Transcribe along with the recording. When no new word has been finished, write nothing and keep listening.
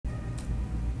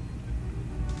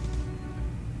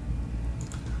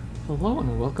Hello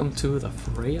and welcome to the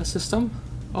Freya system.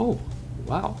 Oh,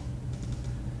 wow.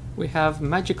 We have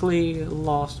magically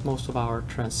lost most of our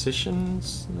transition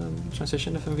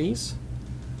FMVs.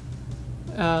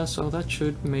 So that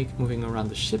should make moving around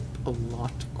the ship a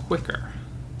lot quicker.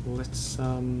 Let's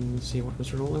see what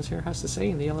Mr. Rollins here has to say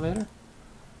in the elevator.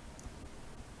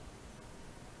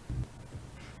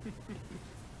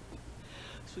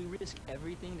 So we risk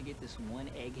everything to get this one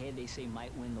egghead they say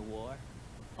might win the war?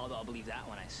 Although I'll believe that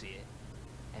when I see it.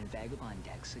 And Vagabond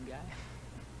decks a guy?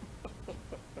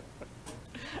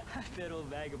 I bet old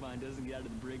Vagabond doesn't get out of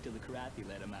the brig till the Karathi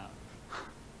let him out.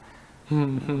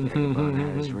 Vagabond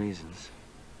had his reasons.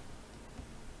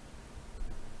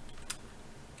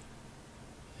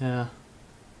 Yeah.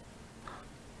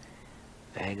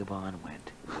 Vagabond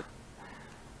went.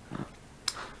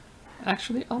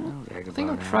 Actually, I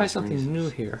think I'll try something new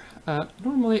here.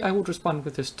 Normally I would respond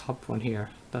with this top one here,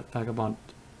 that Vagabond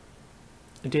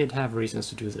did have reasons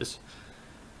to do this.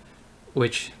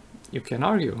 Which you can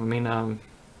argue. I mean,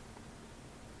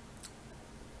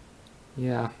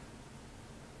 yeah.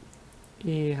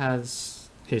 He has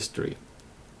history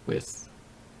with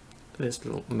this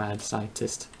little mad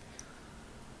scientist.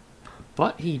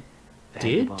 But he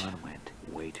did went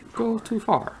way too go too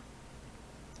far.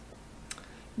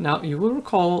 Now, you will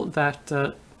recall that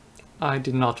I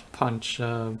did not punch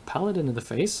Paladin in the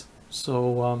face,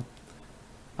 so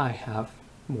I have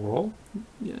moral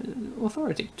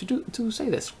authority to say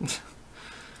this.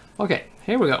 Okay,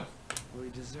 here we go. Well, he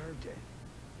deserved it.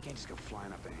 You can't just go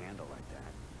flying up the handle like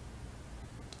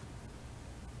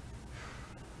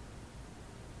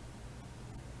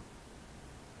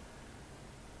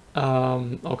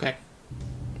that. Okay.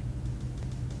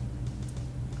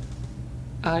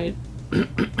 I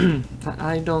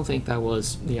don't think that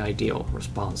was the ideal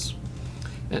response.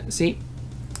 See,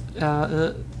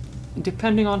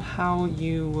 depending on how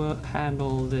you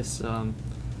handle this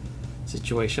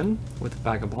situation with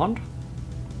Vagabond,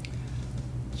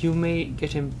 you may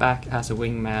get him back as a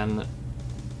wingman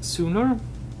sooner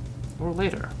or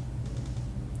later.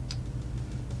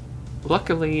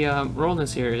 Luckily,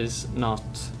 Rollins here is not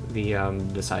the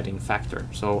deciding factor,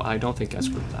 so I don't think I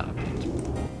screwed that up yet.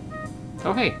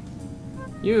 Oh hey,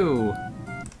 you!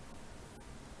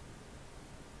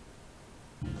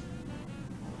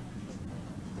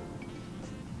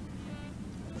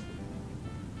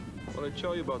 What I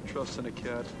tell you about trusting a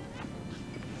cat?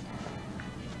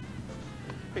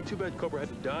 Hey, too bad Cobra had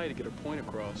to die to get her point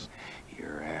across.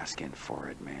 You're asking for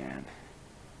it, man.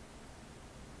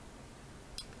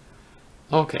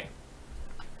 Okay.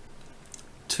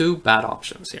 Two bad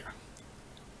options here.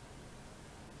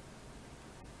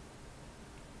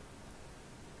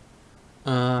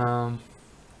 I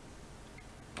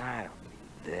don't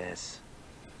need this.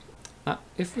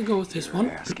 If we go with this one,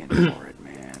 Asking for it,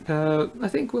 man. I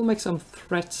think we'll make some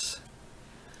threats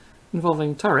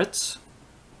involving turrets,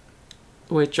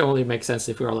 which only makes sense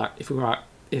if we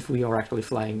are actually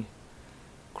flying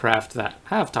craft that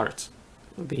have turrets,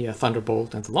 the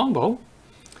Thunderbolt and the Longbow.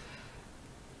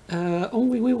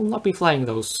 Only we will not be flying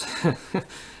those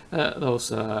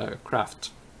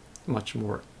craft much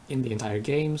more in the entire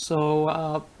game,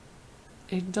 so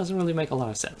it doesn't really make a lot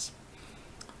of sense.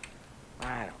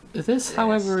 This,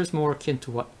 however, is more akin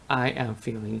to what I am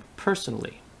feeling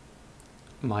personally,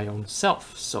 my own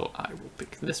self, so I will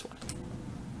pick this one.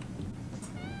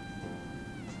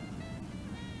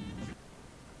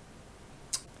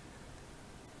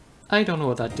 I don't know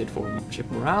what that did for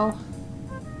ship morale,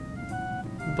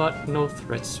 but no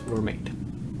threats were made.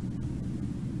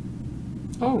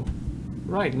 Oh,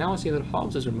 right, now I see that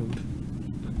Hobbs is removed.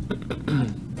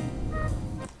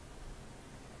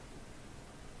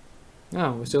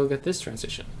 Oh, we still get this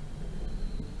transition.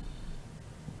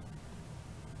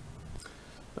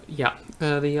 But yeah,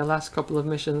 the last couple of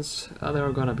missions, there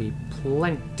are gonna be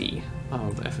plenty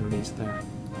of FMVs there.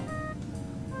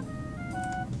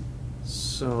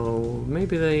 So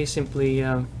maybe they simply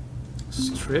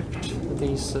stripped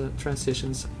these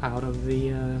transitions out of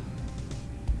the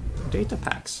data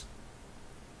packs.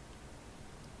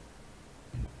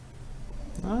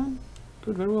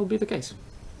 Could very well be the case.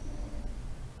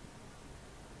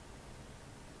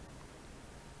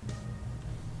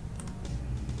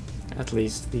 At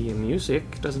least the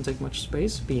music doesn't take much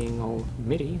space, being all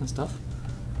MIDI and stuff.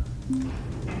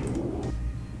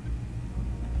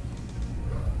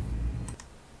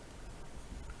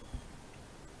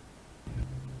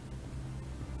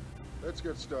 Let's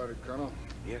get started, Colonel.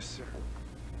 Yes, sir.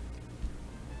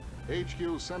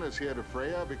 HQ sent us here to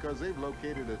Freya because they've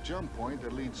located a jump point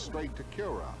that leads straight to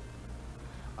Kira.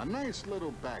 A nice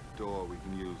little back door we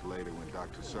can use later when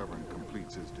Dr. Severin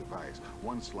completes his device.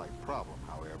 One slight problem,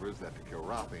 however, is that the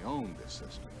Kilrathi own this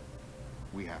system.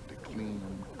 We have to clean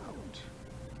them out.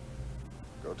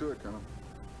 Go to it, Colonel.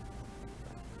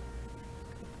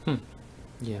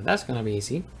 Yeah, that's gonna be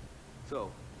easy.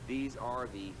 So, these are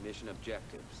the mission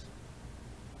objectives.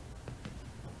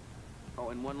 Oh,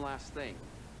 and one last thing.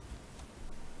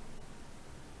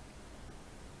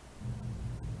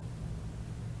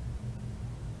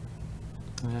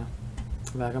 Yeah.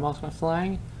 Vagabond's not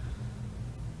flying.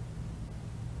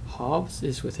 Hobbs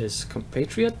is with his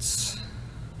compatriots.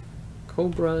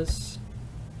 Cobra's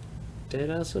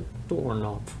dead as a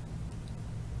doorknob.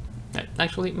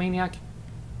 Actually, Maniac,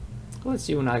 let's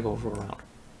you and I go for a round.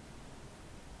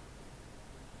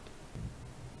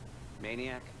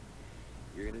 Maniac,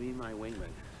 you're gonna be my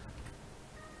wingman.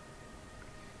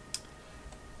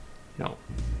 No.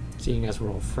 Seeing as we're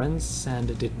all friends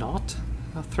and did not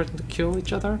threaten to kill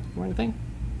each other or anything.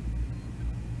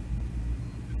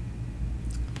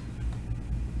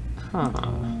 Huh.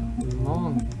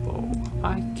 Longbow.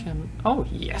 I can... Oh,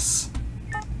 yes!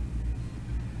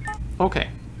 Okay.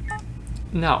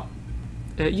 Now,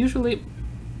 usually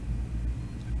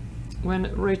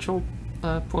when Rachel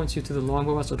points you to the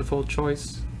longbow as a default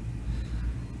choice,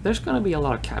 there's gonna be a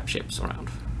lot of cap ships around.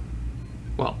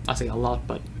 Well, I say a lot,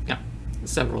 but yeah,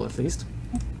 several at least.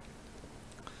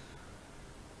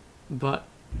 But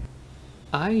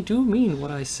I do mean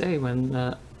what I say when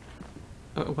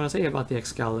what I say about the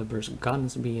Excalibur's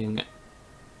guns being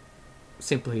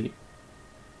simply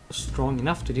strong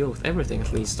enough to deal with everything,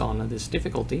 at least on this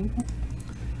difficulty.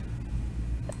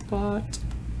 But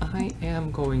I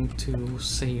am going to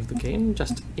save the game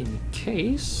just in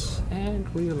case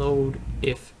and reload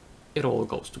if it all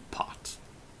goes to pot.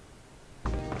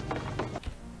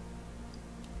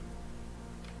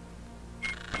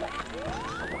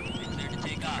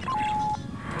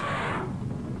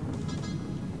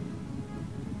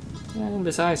 And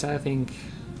besides, I think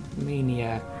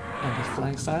Maniac and his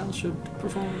flying style should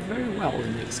perform very well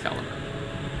in the Excalibur.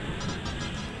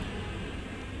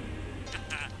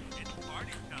 It's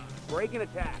party time. Break and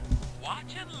attack.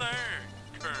 Watch and learn,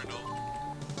 Colonel.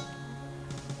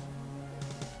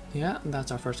 Yeah,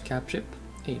 that's our first cap ship,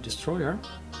 a destroyer.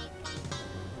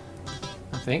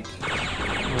 I think.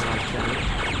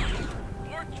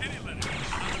 More kitty litter.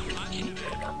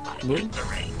 Boom.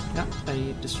 Yeah,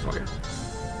 a destroyer.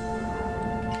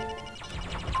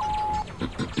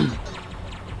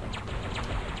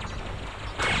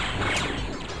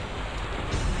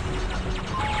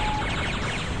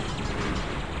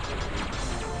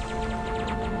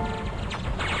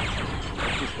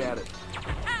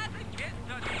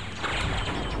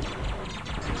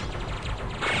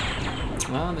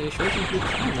 Well, they sure seem to be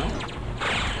trying though.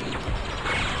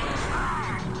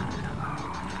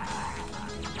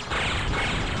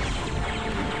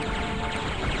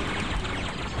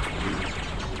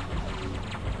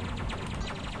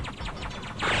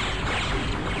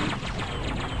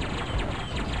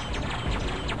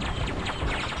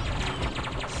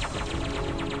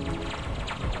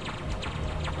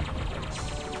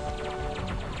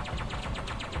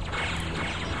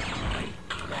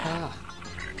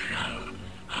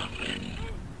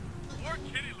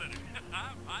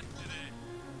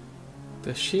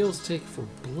 The shields take for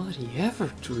bloody ever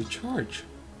to recharge.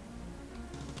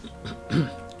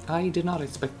 I did not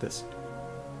expect this.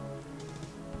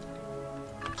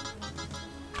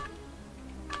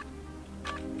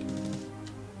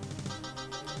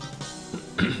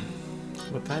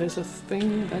 But that is a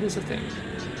thing, that is a thing.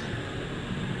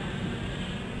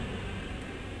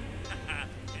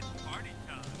 It's party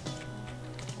time.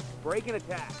 Break and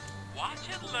attack. Watch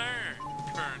and learn,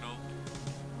 Colonel.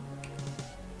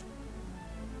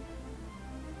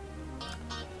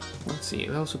 Let's see,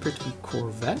 those appear to be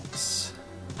corvettes.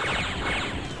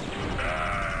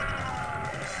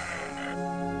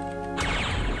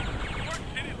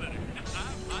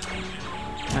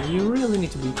 Now you really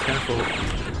need to be careful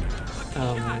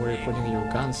where you're putting your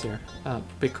guns here,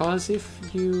 because if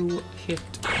you hit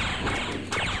a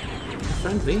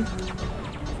friendly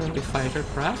fighter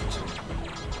craft,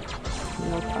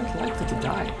 you're quite likely to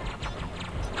die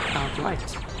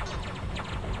outright.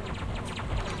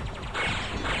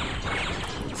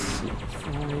 Let's see,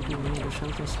 before I do another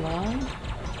shelter slide,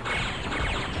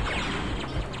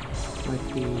 might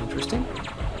be interesting.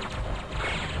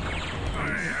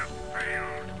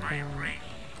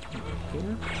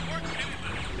 Here.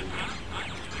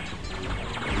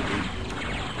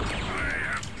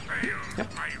 Yep.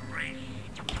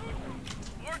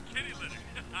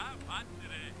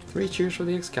 3 cheers for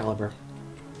the Excalibur.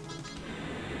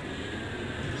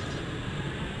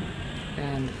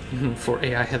 And for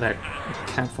AI that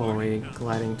can't follow a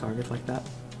gliding target like that,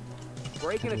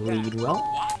 can lead well.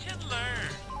 Watch and learn,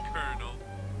 Colonel.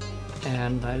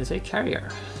 And that is a carrier.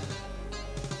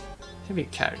 Heavy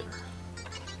carrier.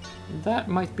 That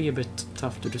might be a bit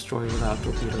tough to destroy without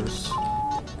torpedoes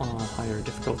on higher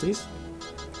difficulties.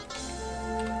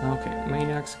 Okay,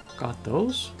 Maniacs got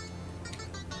those.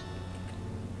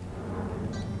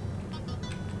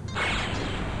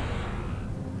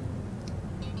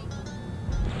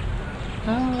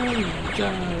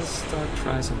 I'll just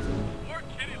try something More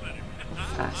kitty litter.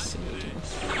 fascinating.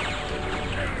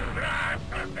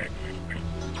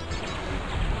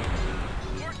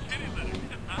 More kitty litter.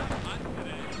 On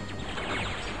today.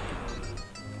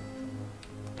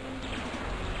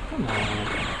 Come on.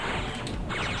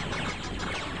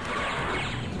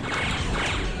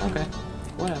 Okay,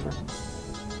 whatever.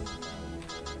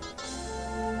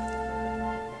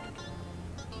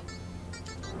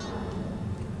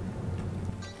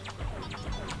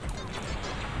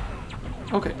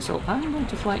 Okay, so I'm going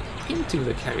to fly into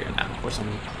the carrier now for some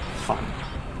fun.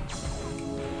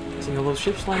 See all those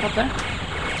ships lined up there?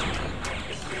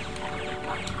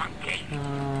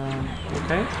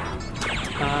 Okay.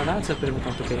 That's a bit of a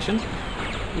complication.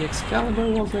 The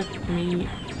Excalibur won't let me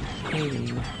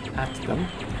aim at them,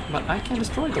 but I can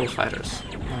destroy those fighters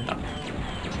lined up.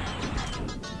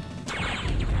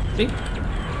 See?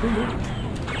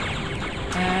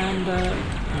 And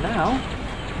now,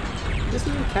 this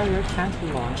little carrier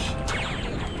can't launch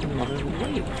another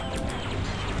wave.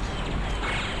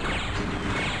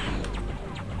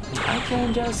 And I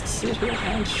can just sit here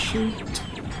and shoot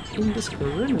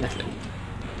indiscriminately.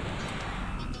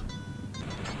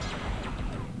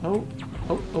 Oh,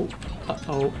 uh-oh.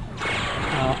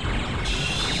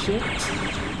 Shit.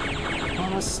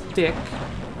 On a stick.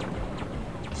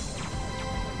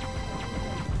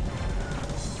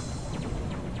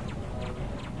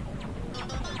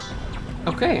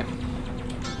 Okay.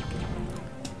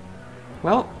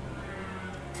 Well,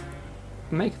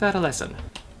 make that a lesson.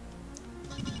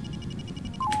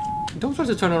 Don't try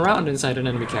to turn around inside an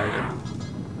enemy carrier.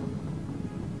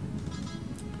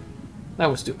 That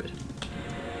was stupid.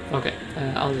 Okay,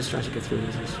 I'll just try to get through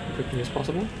this as quickly as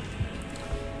possible.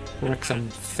 Wreck some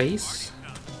face.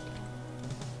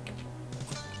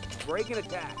 Break and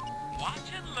attack.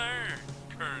 Watch and learn,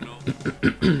 Colonel.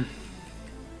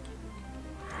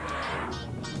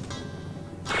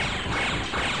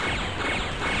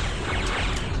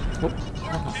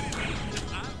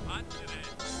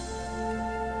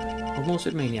 Almost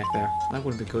hit Maniac there. That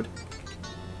would be good.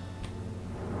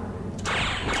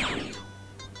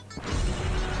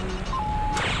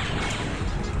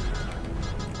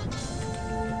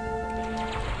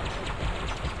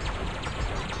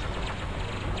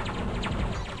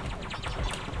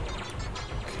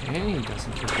 Okay, he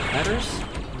doesn't kill the batters.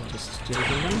 I'll just steal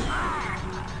from them.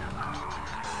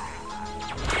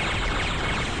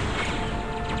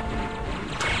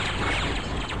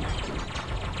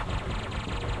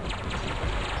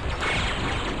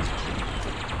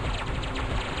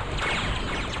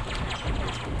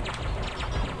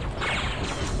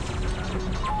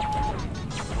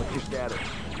 What's your status?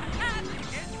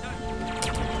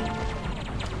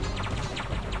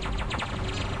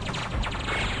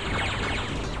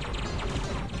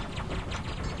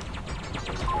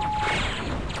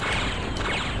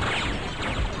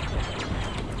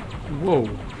 Whoa.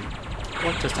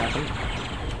 What just happened?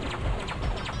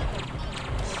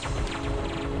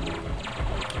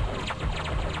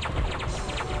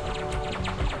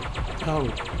 Oh.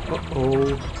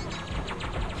 Uh-oh.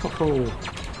 Oh.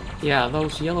 Yeah,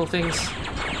 those yellow things,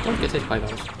 don't get hit by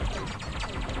those.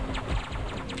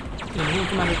 In Wing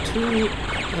Commander 2,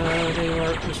 they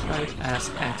were described as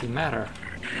antimatter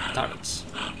turrets.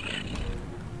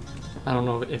 I don't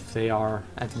know if they are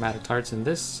antimatter turrets in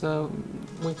this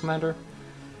Wing Commander,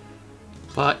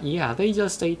 but yeah, they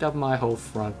just ate up my whole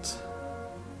front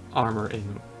armor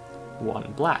in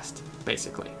one blast,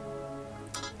 basically.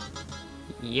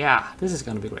 Yeah, this is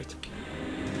gonna be great.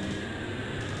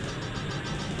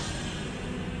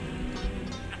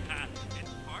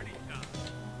 It's party time.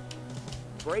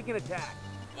 Break and attack.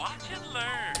 Watch and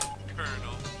learn,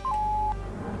 Colonel.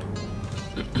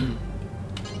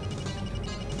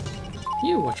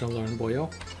 You watch and learn,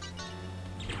 boyo.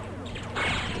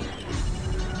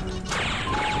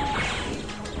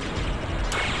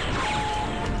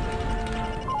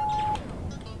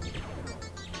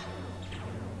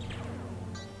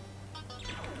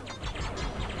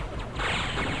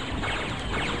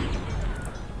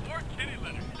 More kitty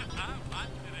litter. On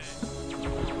today.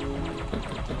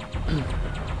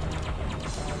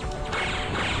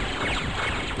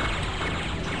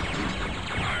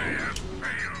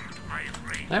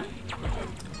 There.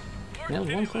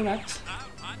 Nailed one correct.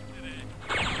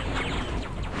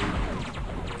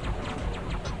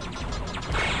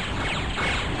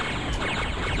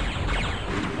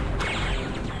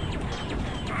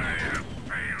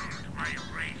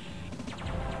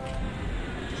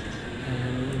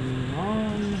 And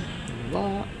on.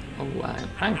 Oh,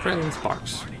 I'm trailing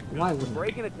sparks. Why wouldn't I?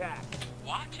 Break and attack.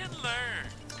 Watch and learn,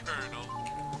 Colonel.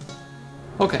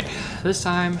 Okay, this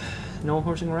time, no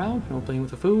horsing around, no playing with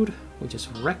the food. We just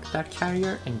wreck that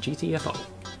carrier and GTFO.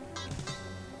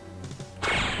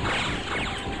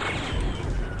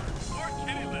 More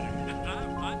kitty litter.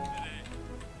 I'm hot today.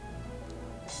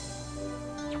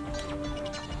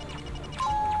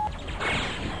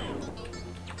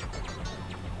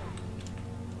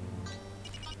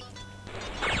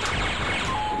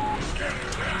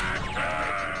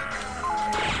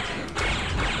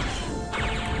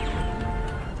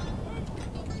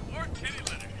 More kitty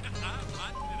litter. I'm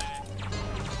hot today.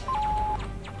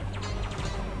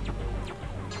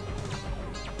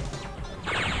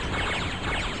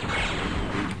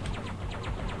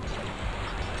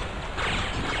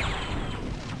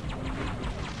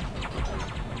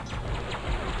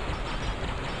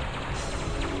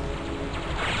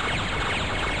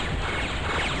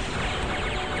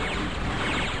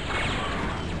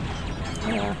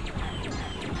 Yeah.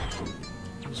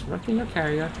 Just wrecking your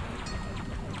carrier.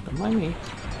 Don't mind me.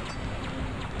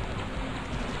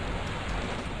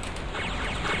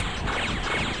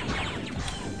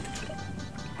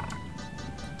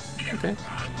 Okay.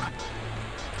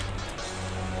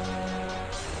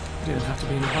 Didn't have to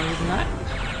be in a hurry than that.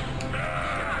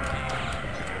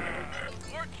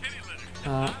 More kitty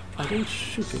litter. I didn't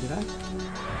shoot you, did I?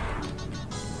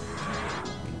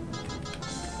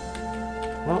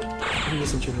 Well, he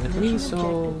isn't shooting at me,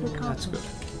 so that's good.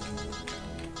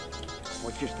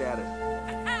 What's your status?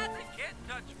 They can't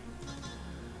touch me.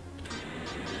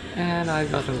 And I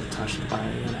got a little touched by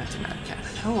an anti-matter cannon.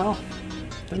 Oh well,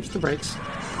 there's the brakes.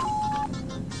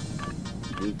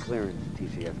 Need clearance,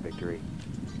 TCS victory.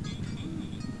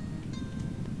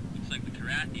 Looks like the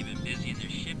Karathi have been busy in their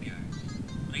shipyards.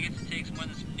 But I guess it takes more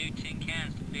than some new tin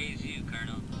cans to phase you,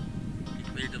 Colonel. You're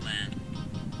cleared to land.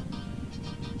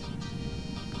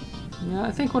 Yeah,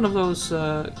 I think one of those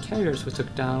carriers we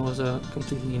took down was a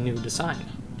completely new design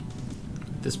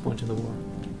at this point in the war.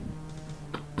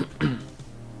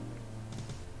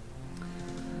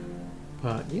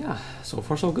 But yeah, so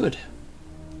far so good.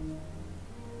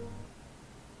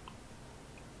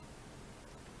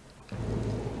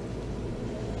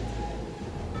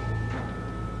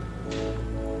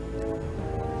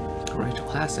 Rachel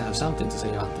has to have something to say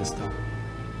about this though.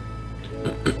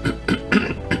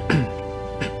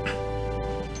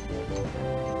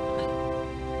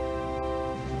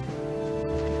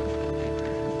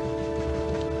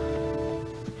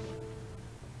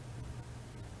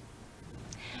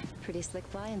 Pretty slick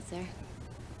flying, sir.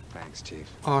 Thanks,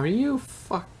 Chief. Are you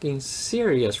fucking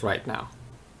serious right now?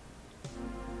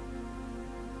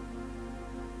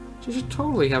 You should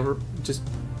totally have just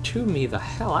chewed me the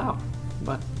hell out,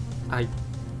 but I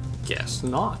guess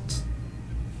not.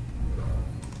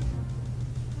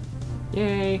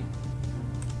 Yay!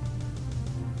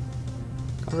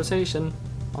 Conversation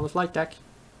on the flight deck.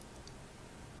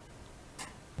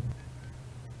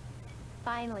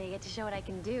 Finally, I get to show what I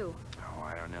can do. Oh,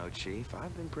 I don't know, Chief.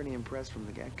 I've been pretty impressed from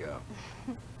the get-go.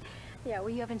 Yeah, well,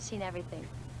 you haven't seen everything.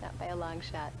 Not by a long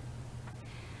shot.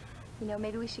 You know,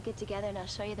 maybe we should get together and I'll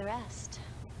show you the rest.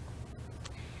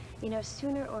 You know,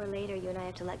 sooner or later, you and I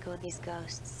have to let go of these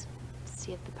ghosts.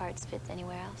 See if the parts fit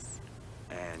anywhere else.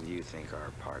 And you think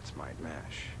our parts might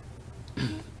mesh?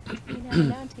 You never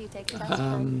know until you take the test.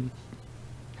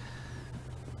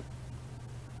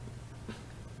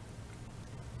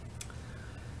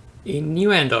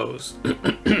 Innuendos.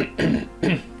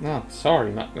 Oh,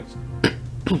 sorry, not good.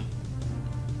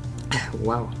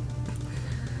 Wow.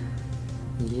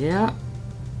 Yeah.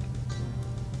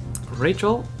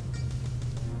 Rachel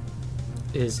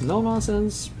is no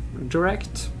nonsense,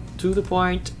 direct, to the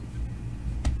point,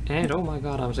 and oh my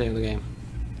god, I'm saving the game.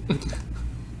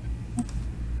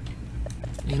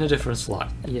 In a different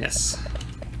slot, yes.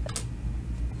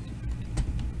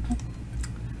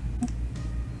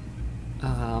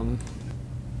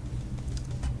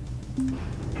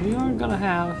 We are gonna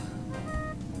have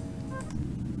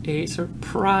a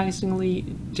surprisingly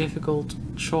difficult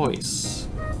choice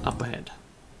up ahead.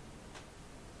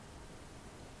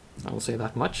 I will say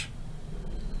that much.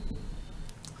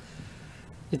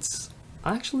 It's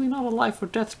actually not a life or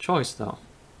death choice though.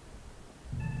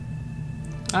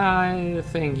 I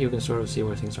think you can sort of see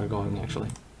where things are going actually.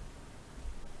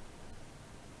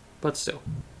 but still,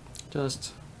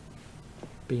 just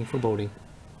being foreboding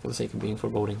for the sake of being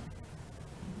foreboding.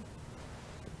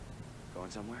 Going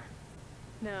somewhere?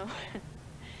 No.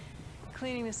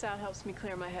 Cleaning this out helps me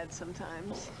clear my head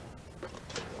sometimes. I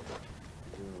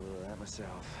do a little of that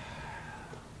myself.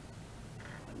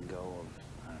 Letting go of,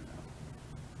 I don't know,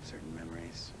 certain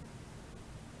memories.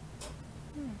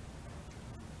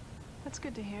 That's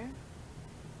good to hear.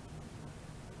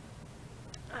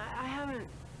 I haven't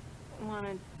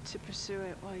wanted to pursue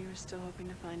it while you were still hoping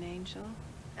to find Angel,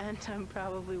 and I'm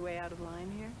probably way out of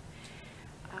line here.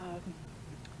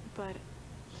 But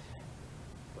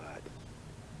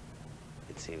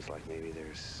it seems like maybe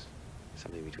there's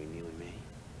something between you and me.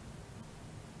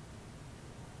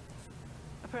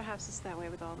 perhaps it's that way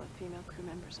with all the female crew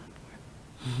members on board.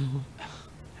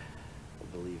 Well,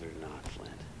 believe it or not,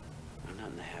 Flint, I'm not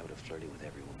in the habit of flirting with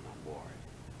every woman on board.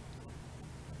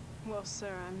 Well,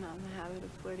 sir, I'm not in the habit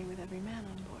of flirting with every man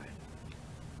on board.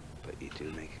 But you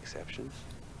do make exceptions?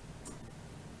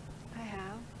 I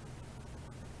have.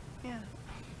 Yeah.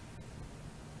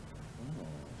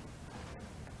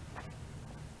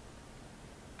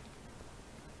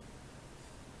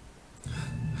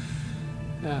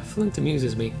 Flint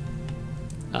amuses me.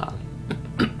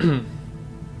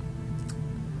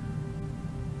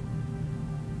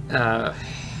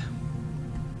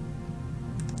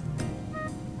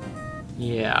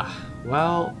 Yeah,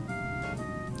 well,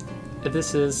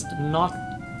 this is not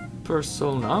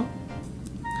Persona,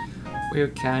 where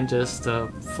you can just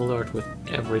flirt with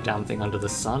every damn thing under the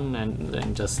sun and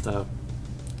then just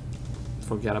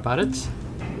forget about it.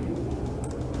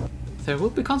 There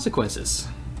will be consequences.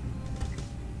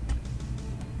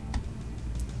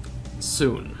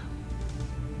 Soon.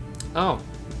 Oh,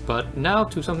 but now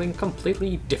to something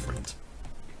completely different.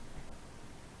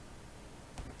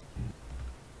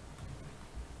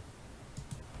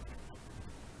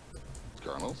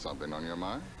 Colonel, something on your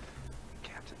mind?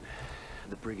 Captain,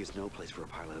 the brig is no place for a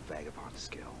pilot of Vagabond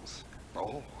skills.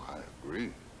 Oh, I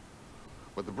agree.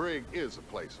 But the brig is a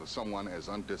place for someone as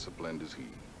undisciplined as he.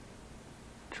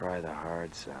 Try the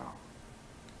hard sell.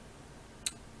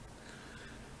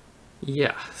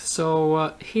 Yeah,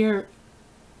 so here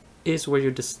is where you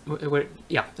this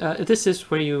is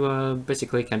where you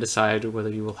basically can decide whether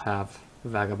you will have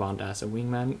Vagabond as a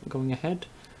wingman going ahead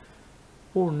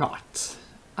or not.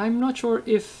 I'm not sure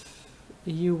if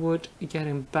you would get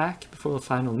him back before the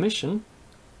final mission.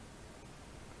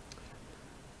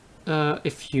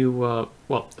 If you,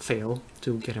 well, fail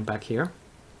to get him back here.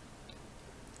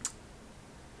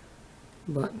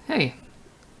 But hey,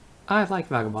 I like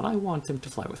Vagabond. I want him to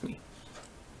fly with me.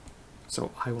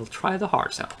 So I will try the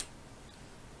hard sell.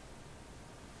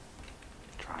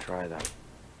 Try that.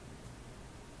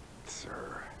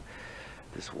 Sir,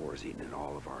 this war's eaten in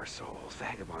all of our souls.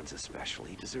 Vagabond's especially.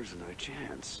 He deserves another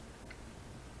chance.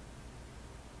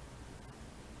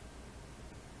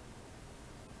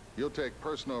 You'll take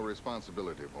personal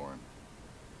responsibility for him.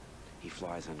 He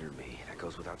flies under me. That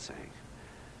goes without saying.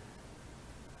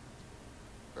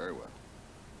 Very well.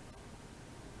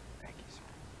 Thank you, sir.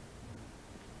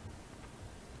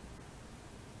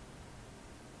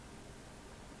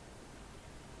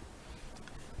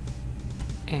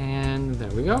 And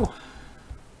there we go.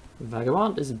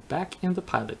 Vagabond is back in the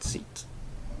pilot seat.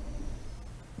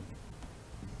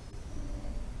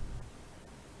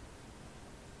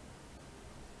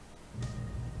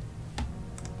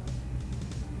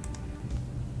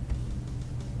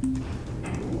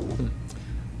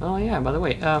 Oh yeah, by the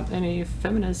way, any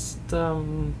feminist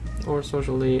or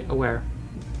socially aware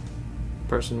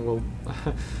person will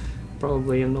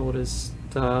probably have noticed,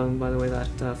 by the way, that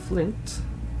Flint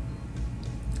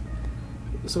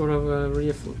sort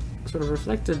of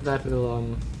reflected that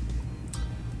little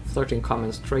flirting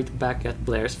comment straight back at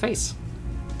Blair's face.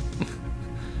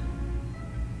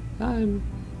 I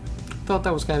thought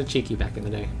that was kind of cheeky back in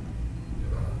the day.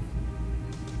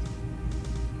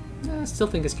 I still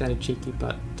think it's kind of cheeky,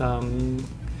 but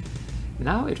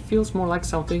now it feels more like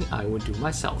something I would do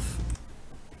myself.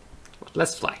 But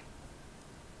let's fly.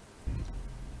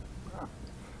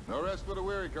 No rest for the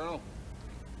weary, Colonel.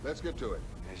 Let's get to it.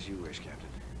 As you wish, Captain.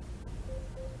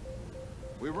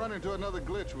 We've run into another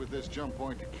glitch with this jump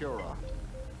point to Kira.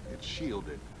 It's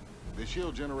shielded. The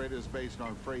shield generator is based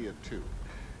on Freya 2.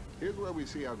 Here's where we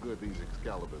see how good these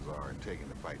Excaliburs are in taking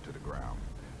the fight to the ground.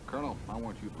 Colonel, I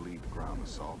want you to lead the ground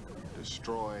assault.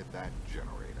 Destroy that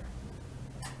generator.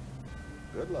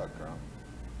 Good luck, Colonel.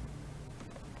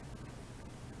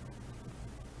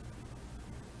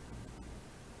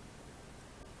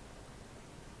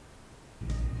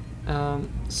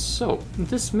 So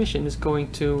this mission is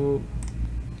going to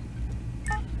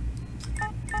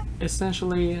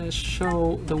essentially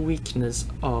show the weakness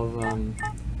of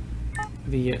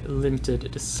the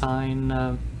limited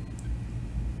design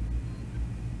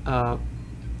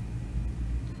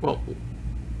well,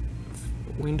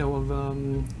 window of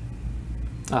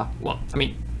well, I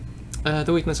mean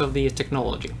the weakness of the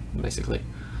technology, basically,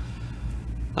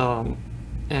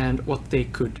 and what they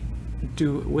could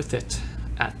do with it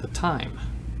at the time.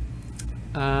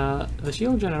 The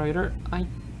shield generator, I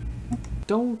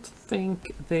don't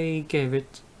think they gave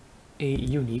it a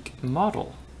unique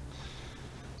model.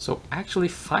 So actually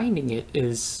finding it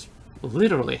is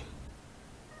literally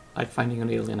like finding a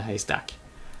needle in a haystack.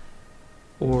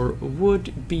 Or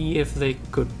would be if they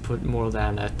could put more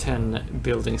than 10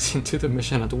 buildings into the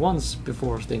mission at once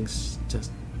before things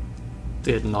just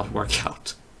did not work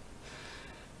out.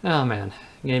 Oh man,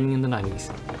 gaming in the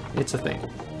 90s. It's a thing.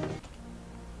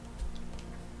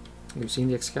 We've seen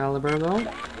the Excalibur though.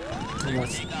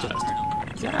 Let's just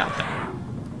get out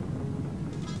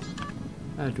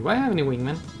there. Do I have any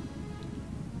wingmen?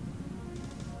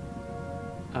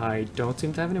 I don't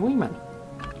seem to have any wingmen.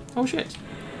 Oh shit.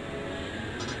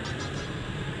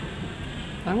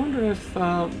 I wonder if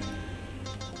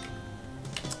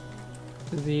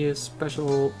the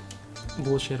special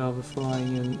bullshit of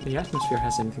flying in the atmosphere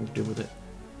has anything to do with it.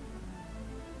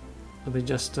 Or they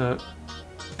just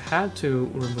had to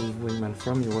remove wingmen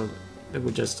from you, or they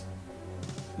would just...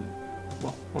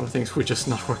 well, one of the things would just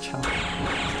not work out.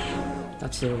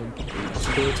 That's a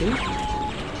possibility.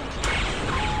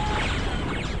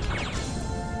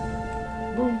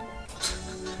 Boom!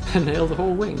 And nailed the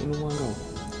whole wing in one go.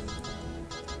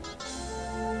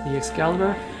 The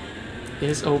Excalibur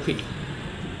is OP.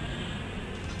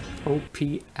 OP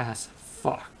as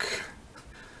fuck.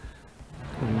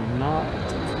 Not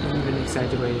even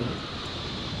exaggerating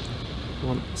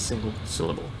one single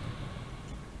syllable.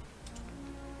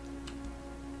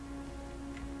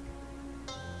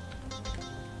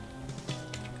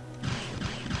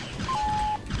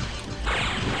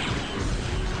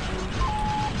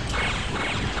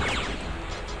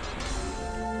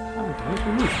 How damn it,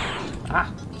 move?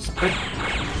 Ah, split.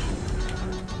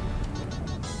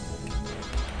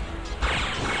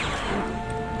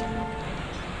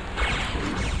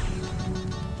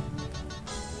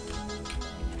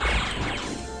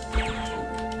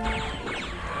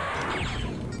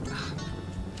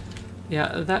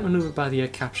 Yeah, that maneuver by the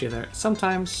capture there.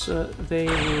 Sometimes they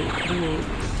will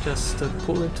just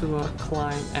pull into a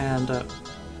climb and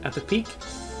at the peak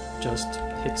just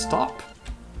hit stop.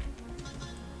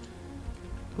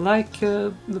 Like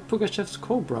the Pugachev's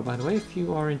Cobra, by the way, if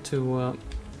you are into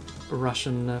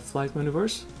Russian flight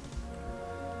maneuvers.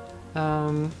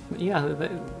 Yeah,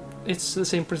 it's the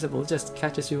same principle. It just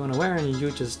catches you unaware and you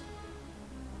just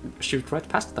shoot right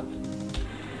past them.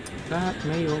 That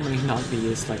may or may not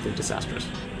be slightly disastrous.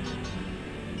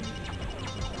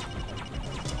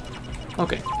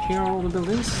 Okay, here are all the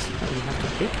buildings that we have to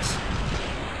hit.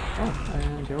 Oh,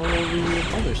 and here are all the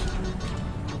others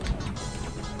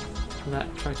that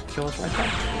try to kill us right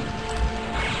back.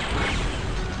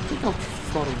 I think I'll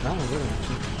throttle down a little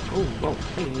actually. Oh, whoa,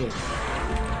 hey.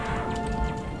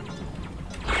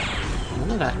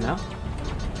 None of that now.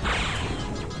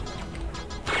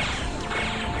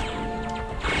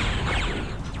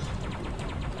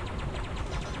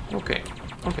 Okay,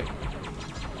 okay.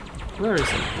 Where is it?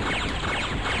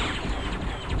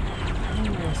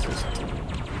 Let's just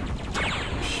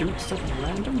shoot stuff at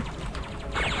random.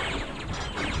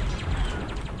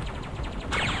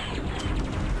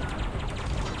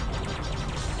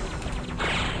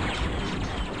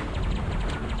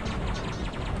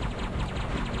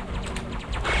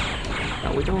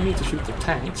 Now we don't need to shoot the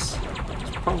tanks.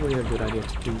 It's probably a good idea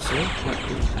to do so, but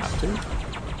we have to.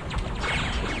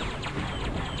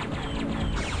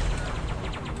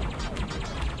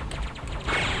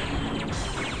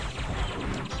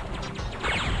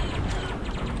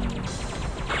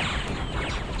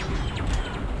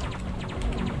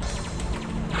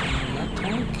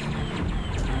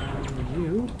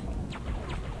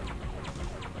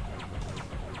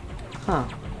 Huh.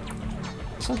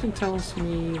 Something tells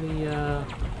me the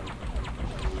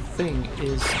thing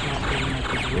is not getting up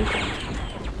his waypoint.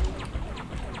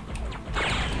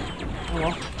 Oh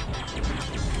well.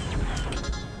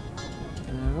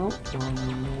 There we go. One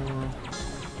more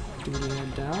duty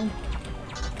head down.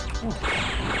 Oh.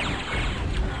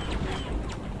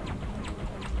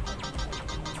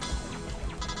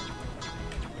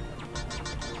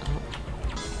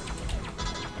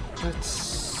 Let's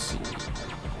see.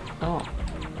 Oh.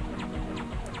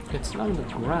 It's not on the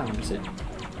ground, is it?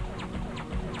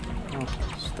 Oh,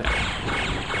 it's there.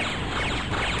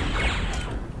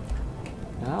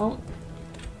 Now,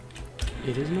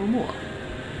 it is no more.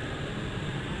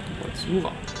 Let's move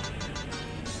on.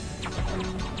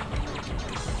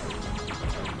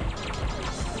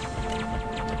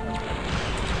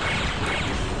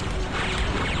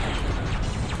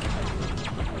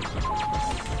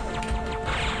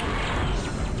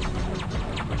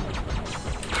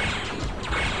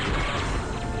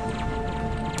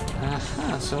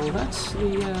 Aha, so that's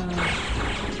the,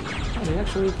 oh, they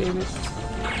actually gave it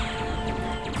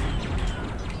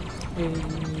a,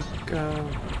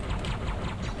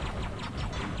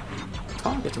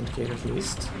 target indicator at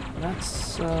least.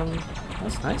 That's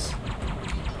nice.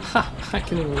 Ha! I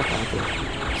can even look at it.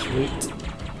 Sweet.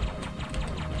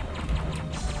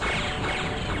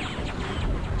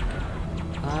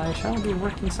 I shall be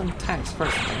wrecking some tanks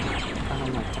first. I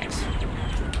don't like tanks.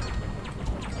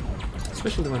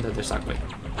 Especially when they're this ugly.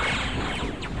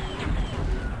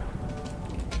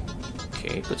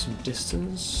 Okay, put some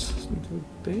distance into the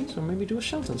base, or maybe do a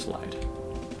Shelton slide.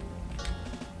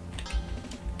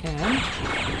 And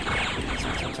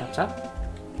tap, tap, tap, tap.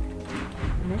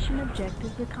 Mission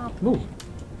objectives accomplished. Move.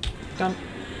 Done.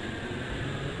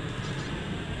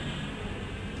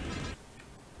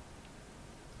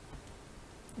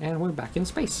 And we're back in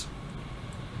space.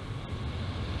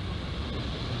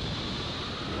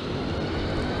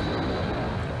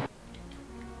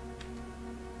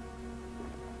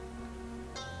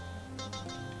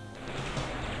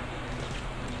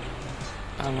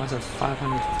 I was at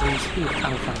 503 speed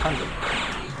out of 500.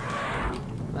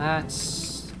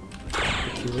 That's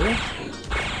peculiar.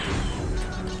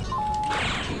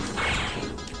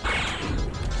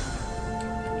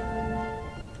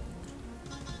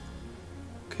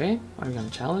 Okay, are you gonna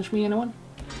challenge me, anyone?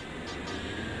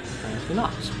 Apparently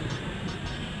not.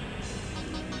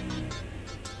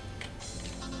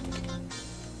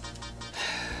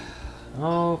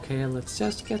 Okay, let's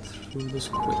just get through this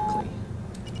quickly.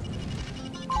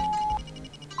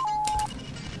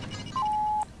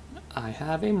 I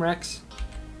have aim Rex.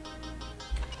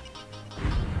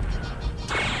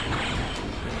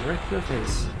 Wreck your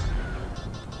face.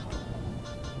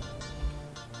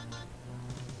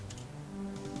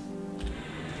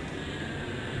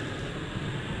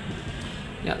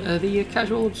 Yeah, the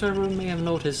casual observer may have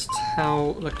noticed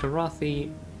how the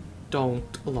Karathi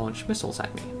don't launch missiles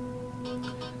at me.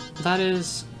 That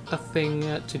is a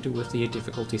thing to do with the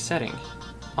difficulty setting.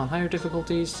 On higher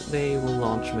difficulties, they will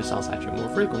launch missiles at you more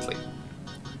frequently.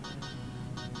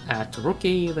 At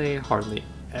Rookie, they hardly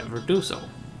ever do so.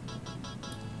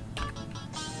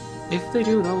 If they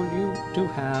do, though, you do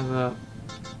have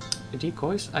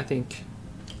decoys. I think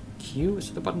Q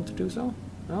is the button to do so.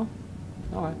 No?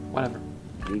 Alright, whatever.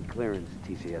 Need clearance,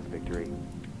 TCS victory.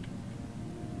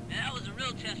 That was a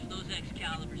real test for those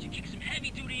Excaliburs. You kicked some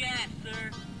heavy-duty ass,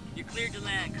 sir. You're cleared to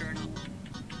land, Colonel.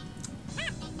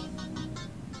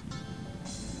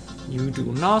 You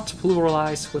do not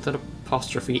pluralize with an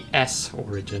apostrophe S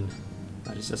origin.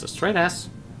 That is just a straight S,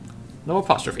 no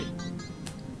apostrophe.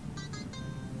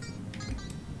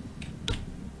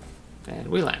 And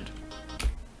we land.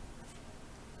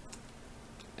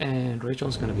 And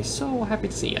Rachel's gonna be so happy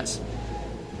to see us.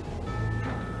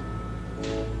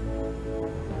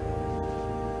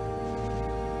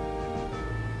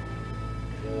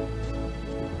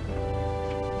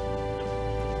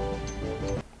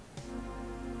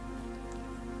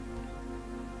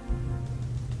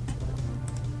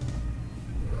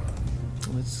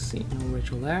 Let's see, no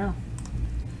Rachel there.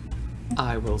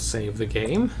 I will save the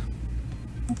game.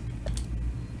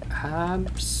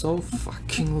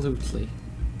 Abso-fucking-lutely.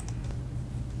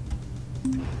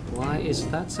 Why is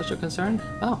that such a concern?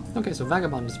 Oh, okay, so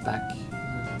Vagabond is back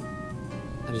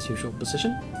at his usual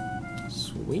position.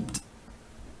 Sweet.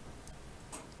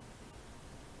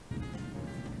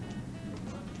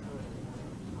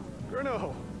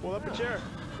 Bruno, pull up a chair.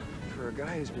 For a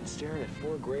guy who's been staring at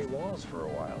 4 gray walls for a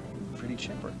while, pretty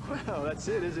chipper. Well, that's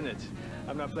it, isn't it?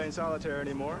 I'm not playing solitaire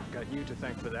anymore. Got you to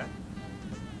thank for that.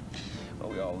 Well,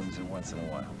 we all lose it once in a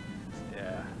while.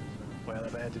 Yeah. Well,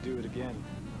 if I had to do it again,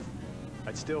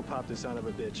 I'd still pop the son of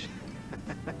a bitch.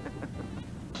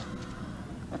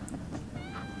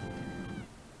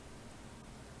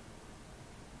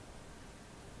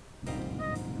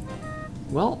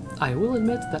 Well, I will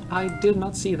admit that I did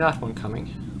not see that one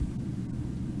coming.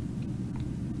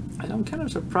 And I'm kind of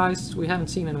surprised we haven't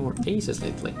seen any more aces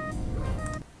lately.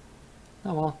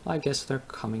 Oh well, I guess they're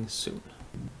coming soon.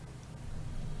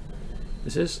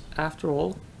 This is, after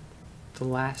all, the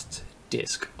last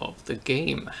disc of the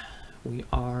game. We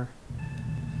are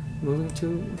moving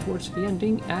towards the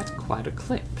ending at quite a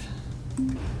clip.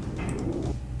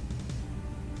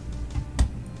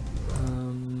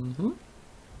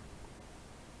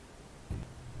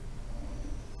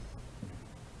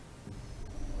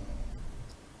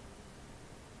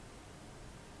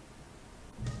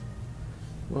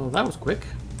 that was quick.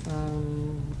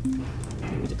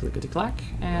 Clickety-clack,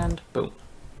 and boom.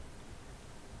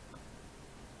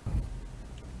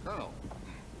 Colonel,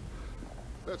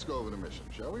 let's go over the mission,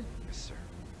 shall we? Yes, sir.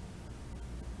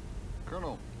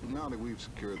 Colonel, now that we've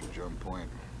secured the jump point,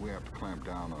 we have to clamp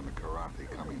down on the Karathi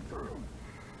coming through.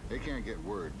 They can't get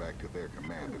word back to their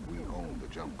command if we own the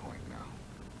jump point now.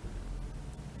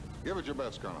 Give it your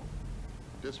best, Colonel.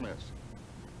 Dismiss.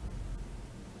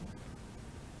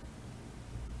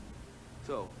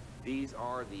 So, these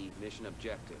are the mission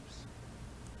objectives.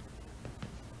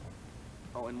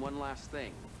 Oh, and one last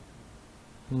thing.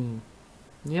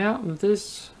 Yeah,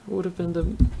 this would have been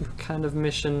the kind of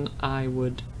mission I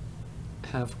would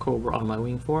have Cobra on my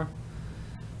wing for.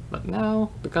 But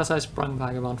now, because I sprung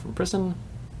Vagabond from prison,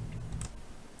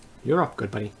 you're up,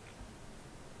 good buddy.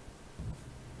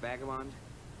 Vagabond,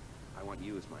 I want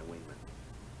you as my wingman.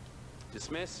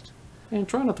 Dismissed? And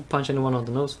try not to punch anyone on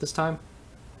the nose this time.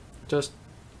 Just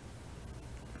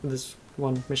this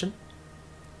one mission,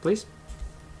 please.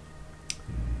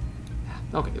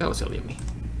 Okay, that was silly of me.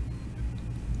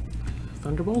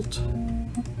 Thunderbolt.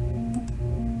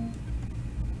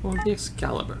 Or the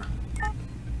Excalibur.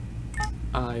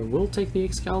 I will take the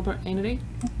Excalibur any day.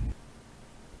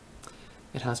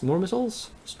 It has more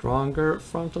missiles, stronger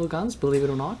frontal guns, believe it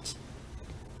or not.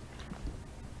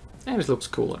 And it looks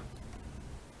cooler.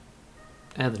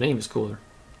 And the name is cooler.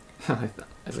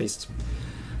 At least,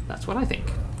 that's what I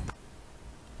think.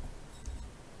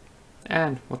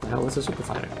 And what the hell is a super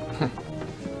fighter?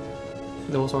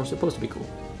 Those are supposed to be cool.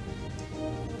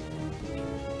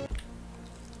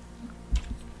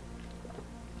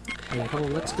 Oh,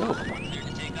 let's go. We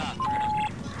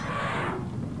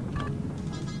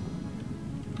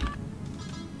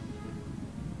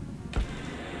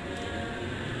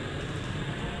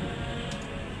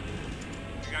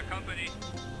got company.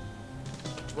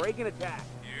 Break and attack.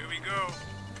 Here we go.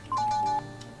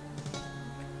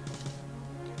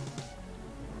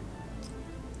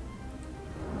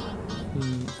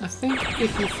 I think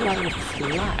if you fly with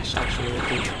Flash, actually,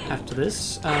 after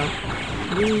this,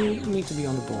 you need to be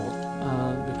on the ball,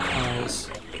 because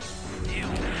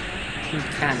he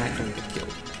can actually get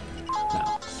killed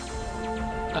now.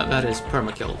 That is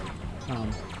perma-kill.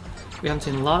 We haven't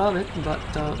seen a lot of it, but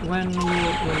when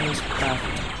your craft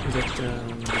get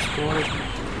destroyed,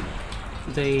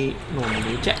 they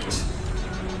normally eject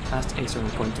past a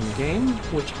certain point in the game,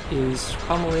 which is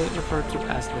commonly referred to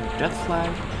as their death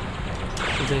flag.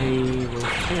 They will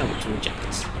fail to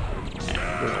eject and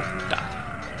will die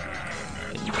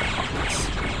in your pockets,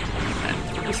 and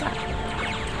it will be sad.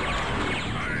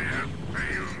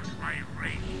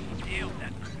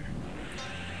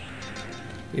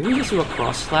 If we just do a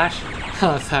cross slash,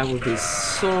 that would be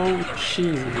so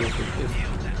cheesy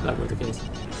if that were the case.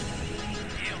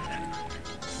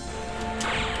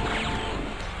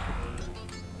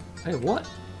 Hey, what?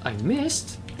 I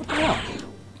missed? What the hell?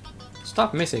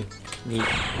 Stop missing me.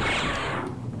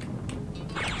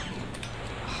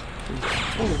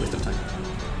 Total waste of time.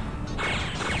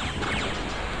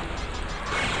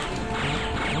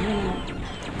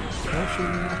 No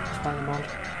shooting at Vagabond.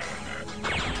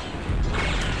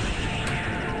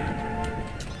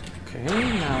 Okay,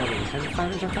 now the heavy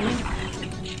fighters are coming.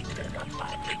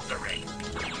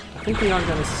 I think we are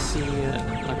gonna see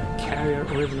like a carrier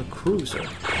or even a cruiser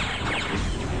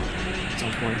at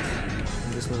some point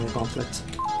in this little gauntlet.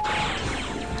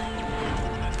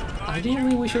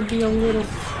 Ideally, we should be a little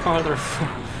farther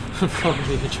from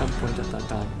the jump point at that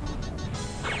time.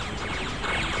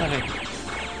 But hey,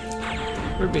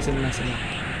 we're busy messing up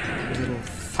with little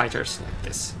fighters like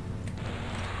this.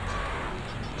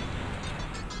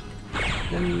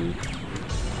 Then...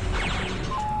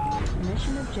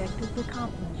 Mission objectives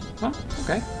accomplished. Oh,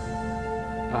 okay.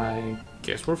 I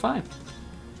guess we're fine.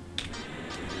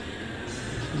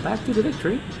 Back to the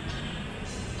victory.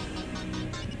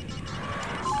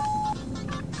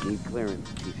 Need clearance,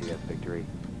 TCS victory.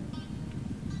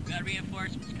 We got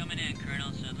reinforcements coming in,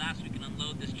 Colonel, so at last we can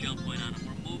unload this jump point on them.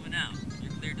 We're moving out.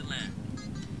 You're cleared to land.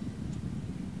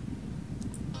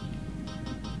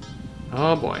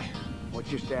 Oh boy. What's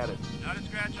your status? Not a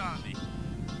scratch on me.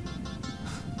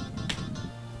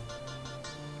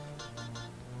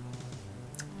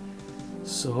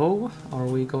 So, are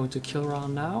we going to kill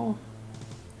Ron now?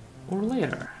 Or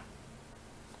later?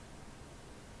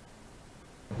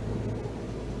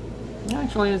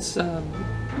 Actually, it's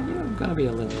gonna be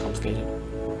a little complicated.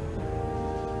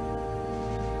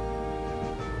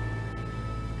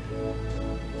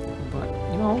 But,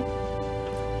 you know,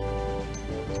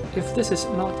 if this is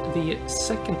not the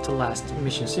second to last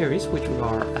mission series, which we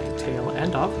are at the tail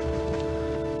end of,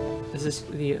 this this is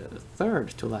the third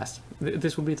to last.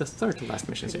 This will be the third to last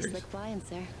mission Pretty series. slick flying,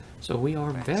 sir. So we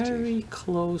are very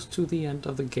close to the end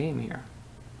of the game here.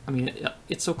 I mean,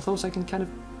 it's so close I can kind of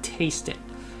taste it.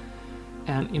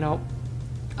 And, you know,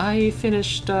 I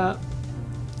finished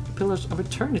Pillars of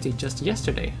Eternity just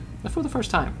yesterday. For the first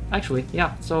time, actually,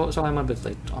 yeah. So I'm a bit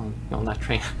late on that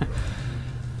train.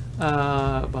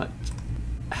 But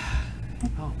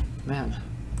oh man,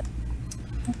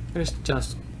 there's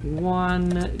just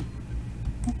one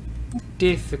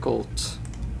difficult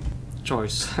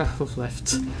choice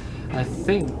left. I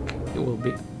think it will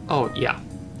be. Oh yeah,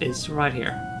 it's right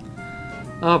here.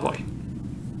 Oh boy.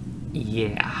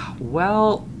 Yeah.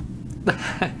 Well.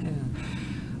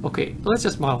 Okay, let's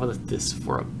just marvel at this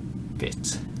for a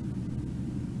bit.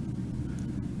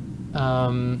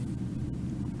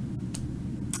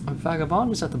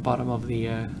 Vagabond is at the bottom of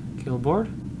the kill board.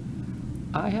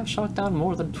 I have shot down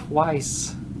more than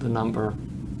twice the number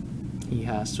he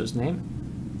has to his name.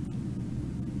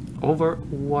 Over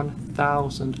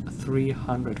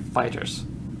 1,300 fighters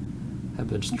have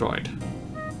been destroyed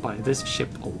by this ship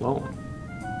alone.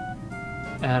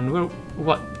 And we're,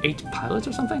 what, 8 pilots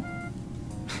or something?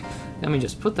 I mean,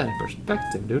 just put that in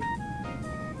perspective, dude.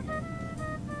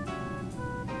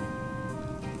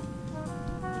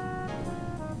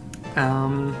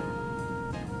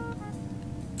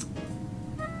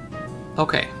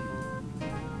 Okay.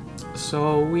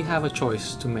 So we have a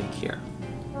choice to make here.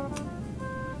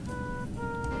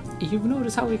 You've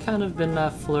noticed how we kind of been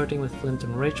flirting with Flint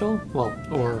and Rachel? Well,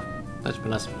 or there's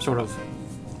been a sort of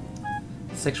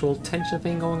sexual tension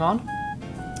thing going on.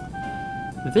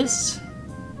 This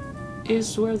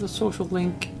is where the social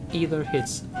link either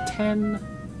hits 10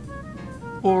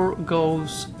 or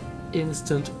goes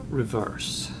instant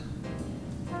reverse.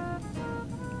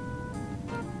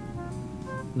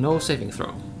 No saving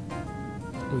throw.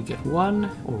 We get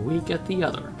one or we get the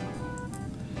other.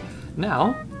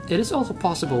 Now, it is also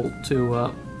possible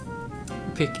to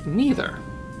pick neither.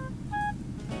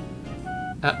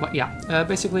 But yeah,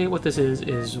 basically what this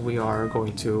is we are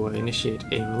going to initiate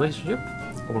a relationship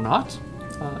or not,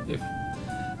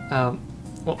 well,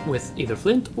 with either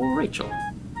Flint or Rachel.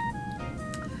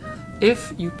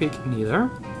 If you pick neither,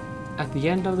 at the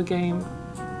end of the game,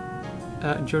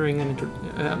 during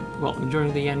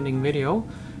the ending video,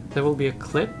 there will be a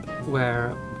clip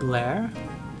where Blair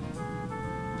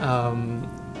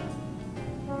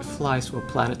flies to a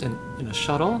planet in a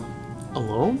shuttle,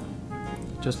 alone,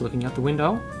 just looking out the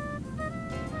window.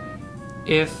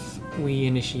 If we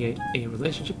initiate a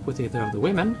relationship with either of the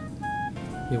women,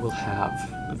 we will have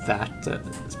that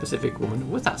specific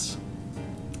woman with us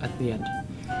at the end.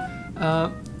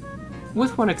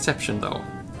 With one exception though.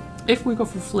 If we go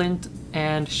for Flint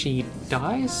and she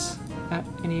dies at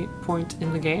any point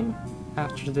in the game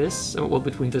after this, well,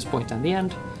 between this point and the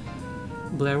end,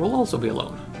 Blair will also be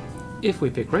alone. If we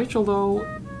pick Rachel though,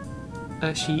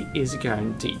 she is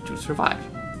guaranteed to survive.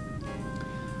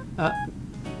 The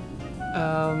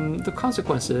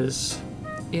consequences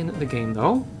in the game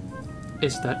though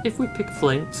is that if we pick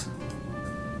Flint,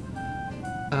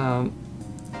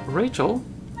 Rachel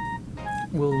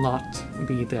will not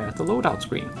be there at the loadout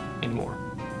screen anymore.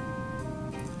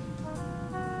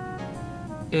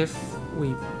 If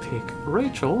we pick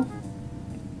Rachel,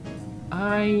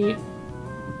 I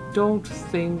don't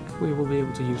think we will be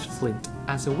able to use Flint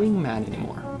as a wingman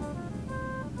anymore.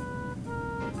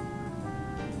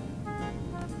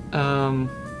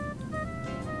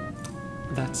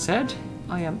 That said,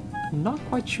 I am not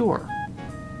quite sure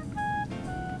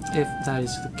if that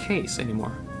is the case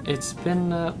anymore. It's been,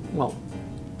 well,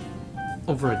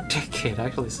 over a decade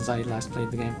actually since I last played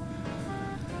the game.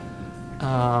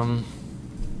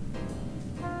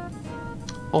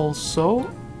 Also,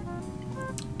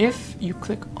 if you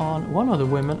click on one of the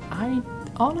women, I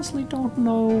honestly don't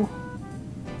know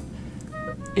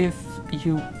if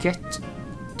you get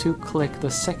to click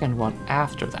the second one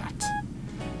after that.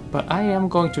 But I am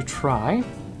going to try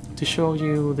to show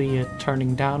you the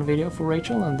turning down video for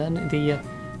Rachel and then the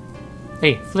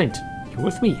hey Flint, you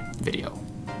with me video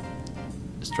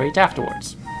straight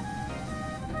afterwards.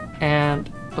 And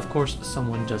of course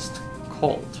someone just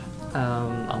called.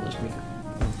 I'll just make a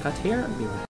cut here and be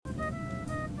right.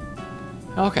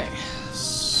 Okay,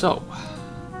 so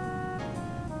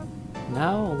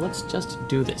now let's just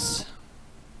do this.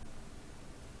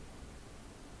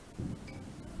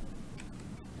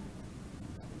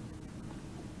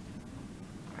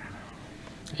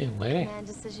 Hey, lady. Man,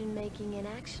 decision making in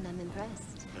action. I'm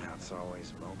impressed. Yeah, it's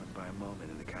always moment by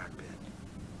moment in the cockpit.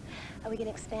 Are we going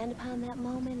to expand upon that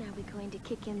moment? Are we going to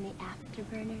kick in the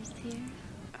afterburners here?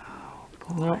 Oh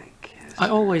boy, kiss I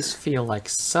always feel like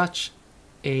such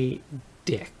a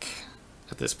dick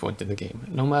at this point in the game,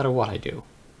 no matter what I do.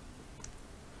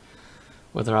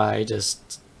 Whether I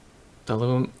just tell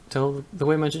the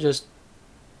women to just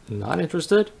not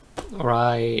interested, or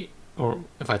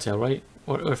if I tell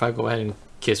or if I go ahead and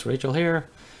kiss Rachel here,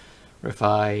 or if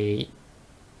I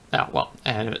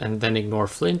and then ignore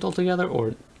Flint altogether,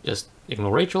 or just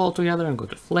ignore Rachel altogether and go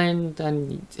to Flint,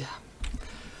 and yeah.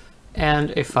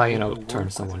 And if I,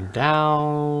 turn someone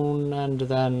down and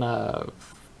then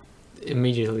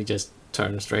immediately just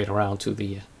turn straight around to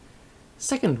the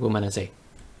second woman and say,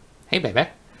 "Hey, baby."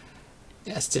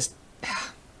 It's just,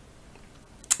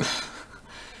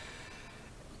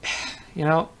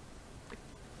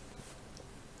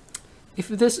 if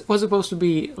this was supposed to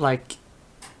be like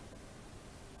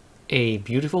a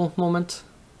beautiful moment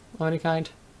of any kind,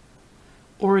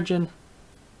 origin,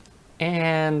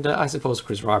 and I suppose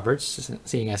Chris Roberts,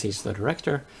 seeing as he's the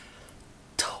director,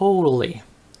 totally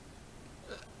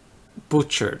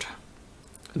butchered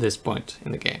this point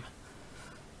in the game.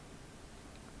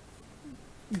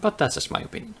 But that's just my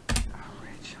opinion. Oh,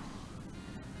 Rachel.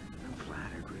 I'm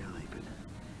flattered, really, but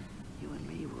you and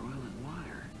me were oil and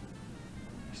water.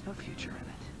 There's no future in it.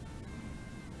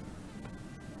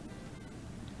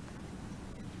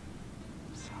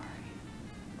 I'm sorry.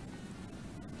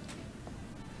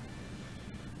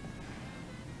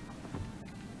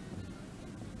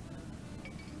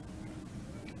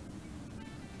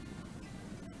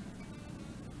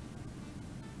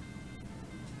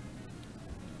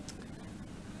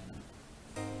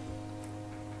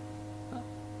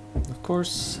 Of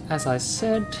course, as I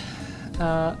said,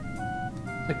 the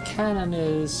canon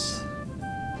is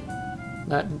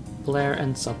that Blair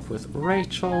ends up with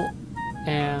Rachel,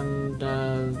 and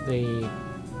they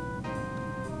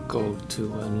go to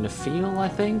Nefil, I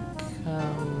think,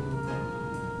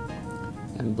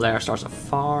 and Blair starts a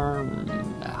farm,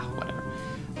 whatever.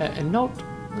 And note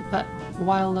that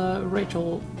while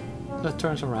Rachel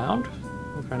turns around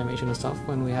with her animation and stuff,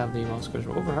 when we have the mouse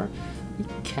cursor over her, we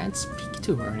can't speak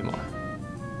to her anymore.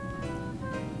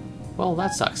 Well,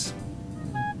 that sucks.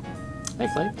 Hey,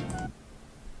 Flake.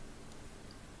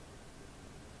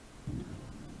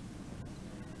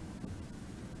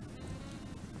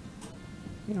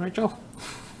 Hey, Rachel.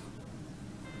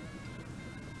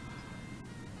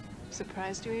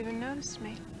 Surprised you even noticed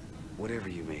me. Whatever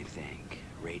you may think,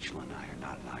 Rachel and I are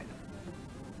not an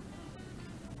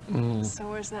item. So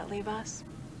where's that leave us?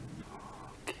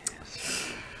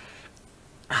 Kiss.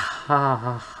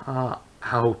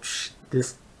 Ouch.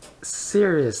 This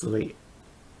seriously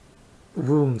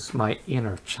wounds my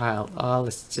inner child.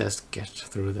 Let's just get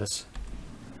through this.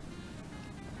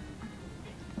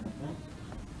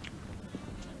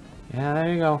 Yeah,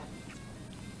 there you go.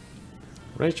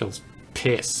 Rachel's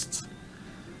pissed.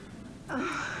 I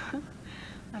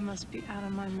must be out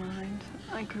of my mind.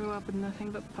 I grew up with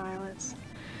nothing but pilots.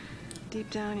 Deep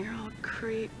down, you're all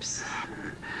creeps.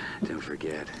 Don't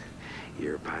forget,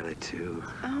 you're a pilot too.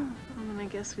 Oh, well, then I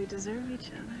guess we deserve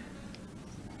each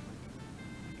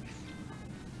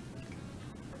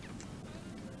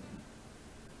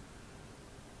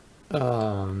other.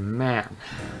 Oh, man.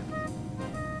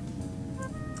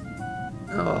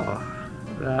 Oh,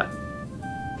 that...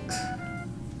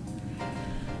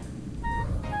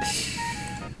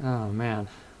 Oh, man.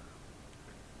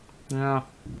 No.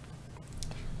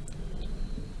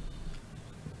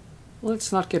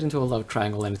 Let's not get into a love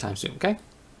triangle anytime soon, okay?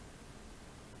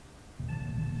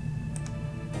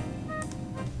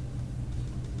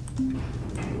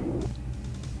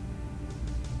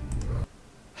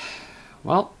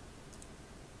 Well,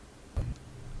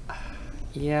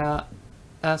 yeah,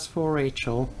 as for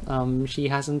Rachel, she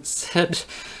hasn't said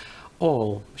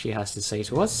all she has to say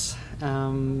to us.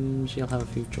 She'll have a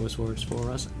few choice words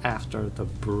for us after the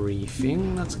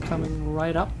briefing that's coming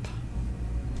right up.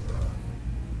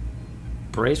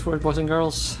 Brace for it, boys and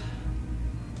girls.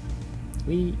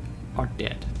 We are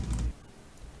dead.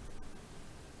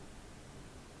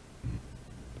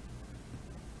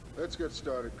 Let's get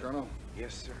started, Colonel.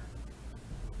 Yes, sir.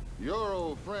 Your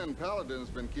old friend Paladin's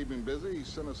been keeping busy. He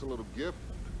sent us a little gift.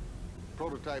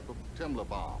 Prototype of Timler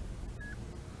bomb.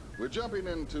 We're jumping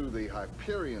into the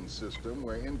Hyperion system,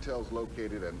 where Intel's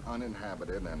located an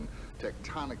uninhabited and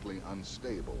tectonically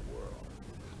unstable world.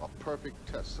 A perfect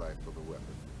test site for the weapon.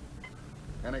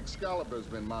 An Excalibur's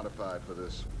been modified for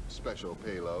this special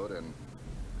payload, and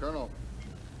Colonel,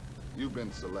 you've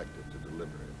been selected to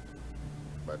deliver it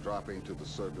by dropping to the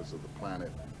surface of the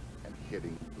planet and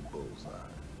hitting the bullseye.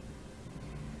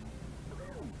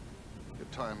 Your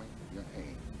timing, your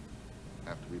aim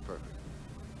have to be perfect.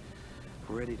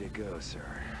 Ready to go, sir.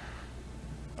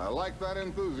 I like that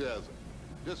enthusiasm.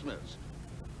 Dismissed.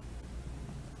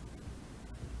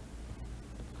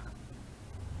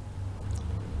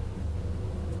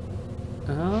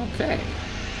 Okay.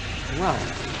 Well.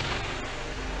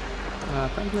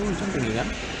 Apparently we're jumping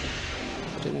again.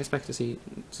 Didn't expect to see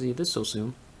this so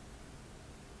soon.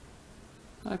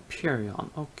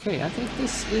 Hyperion. Okay, I think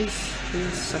this is the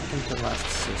second to last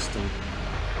system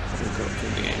to go through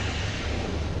the game.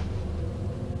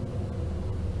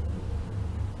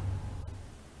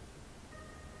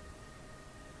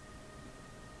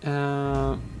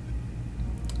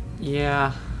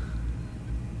 Yeah.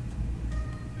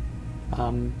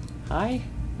 Hi,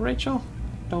 Rachel?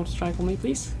 Don't strangle me,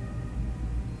 please.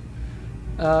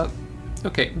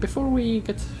 Okay, before we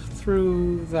get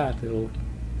through that little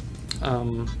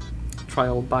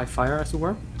trial by fire, as it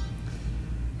were,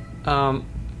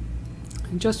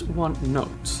 just one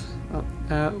note.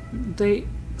 They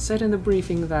said in the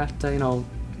briefing that, you know,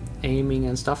 aiming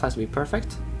and stuff has to be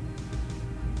perfect.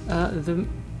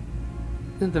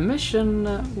 The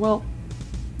mission, well,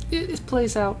 it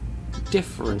plays out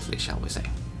differently, shall we say.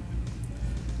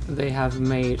 They have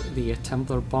made the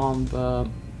Templar bomb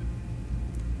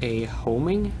a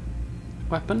homing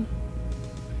weapon.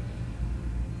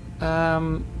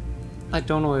 I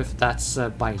don't know if that's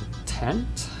by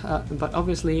intent, but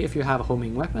obviously if you have a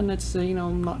homing weapon, it's you know,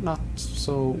 not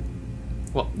so,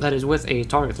 well, that is with a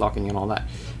target locking and all that,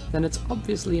 then it's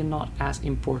obviously not as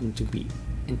important to be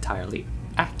entirely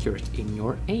accurate in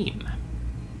your aim.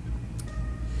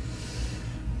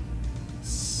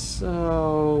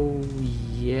 So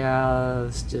yeah,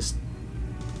 it's just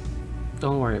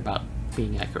don't worry about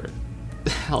being accurate.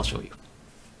 I'll show you.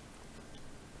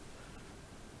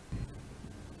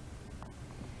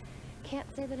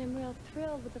 Can't say that I'm real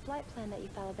thrilled with the flight plan that you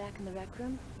followed back in the rec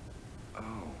room.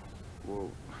 Oh, well,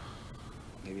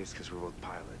 maybe it's because we're both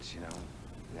pilots, you know?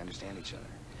 We understand each other.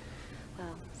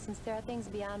 Well, since there are things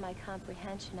beyond my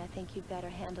comprehension, I think you'd better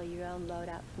handle your own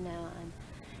loadout from now on.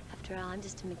 After all, I'm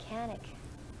just a mechanic.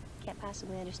 Can't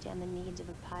possibly understand the needs of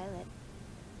a pilot.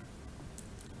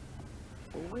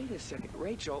 Well, wait a second,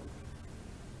 Rachel.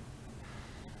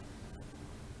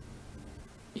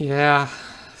 Yeah,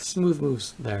 smooth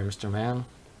moves there, Mr. Man.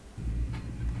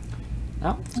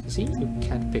 Now, see, you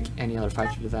can't pick any other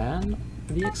fighter than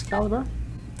the Excalibur,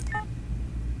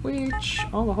 which,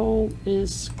 on the whole,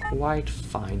 is quite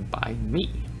fine by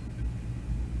me.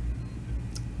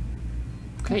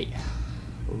 Okay,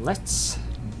 let's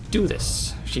do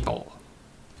this, sheeple.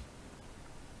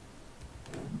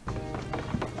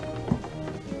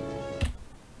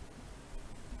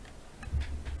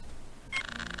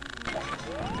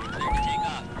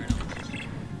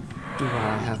 Do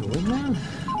I have a wingman?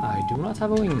 I do not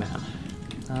have a wingman.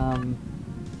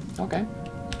 Okay.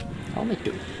 I'll make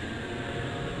do.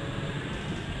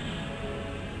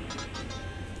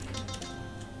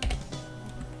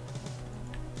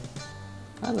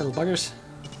 Hi, little buggers.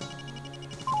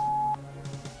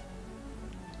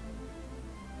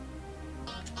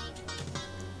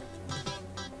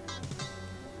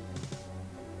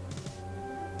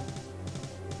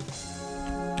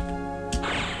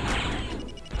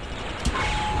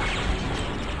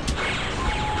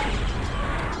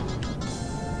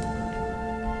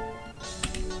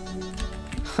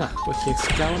 With the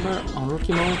Excalibur on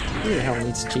rookie mode, who the hell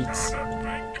needs cheats?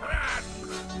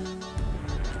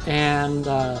 And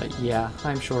yeah,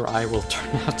 I'm sure I will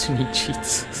turn out to need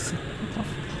cheats.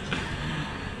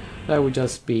 That would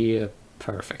just be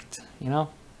perfect, you know?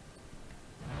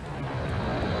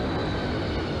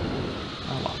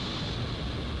 Oh well.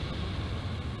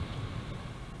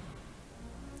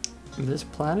 This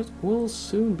planet will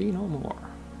soon be no more.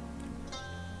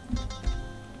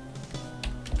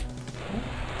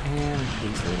 And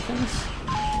these little things.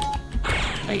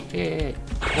 Hey.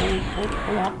 Hold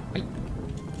on. Wait.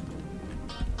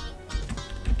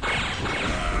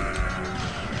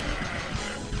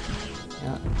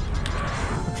 Yeah.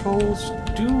 Controls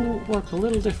do work a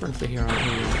little differently here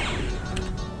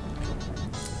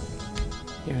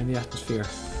in the atmosphere.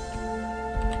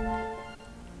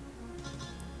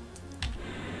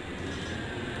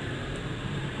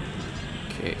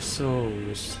 Okay, so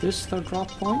is this the drop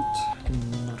point?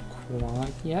 Not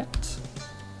quite yet.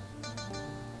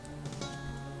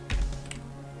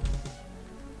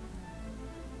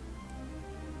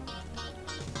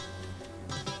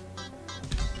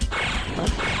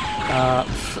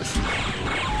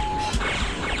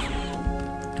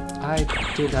 I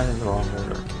did that in the wrong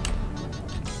order.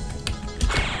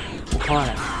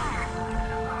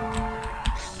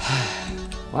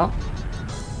 Well,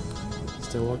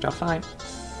 still worked out fine.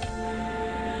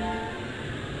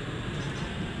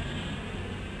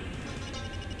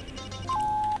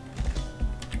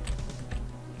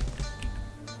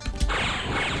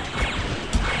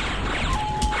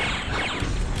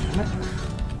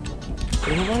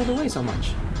 move out of the way so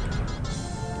much?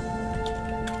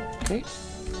 Okay,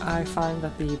 I find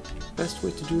that the best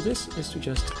way to do this is to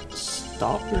just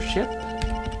stop your ship,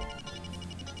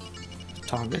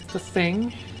 target the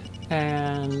thing,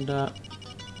 and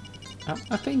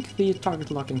I think the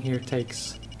target locking here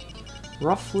takes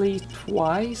roughly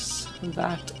twice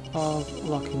that of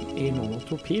locking a normal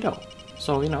torpedo.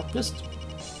 So, you know, just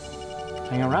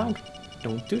hang around,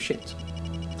 don't do shit.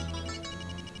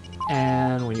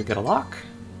 And when you get a lock,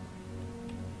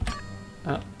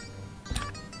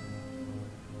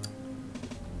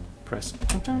 press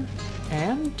enter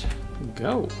and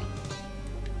go.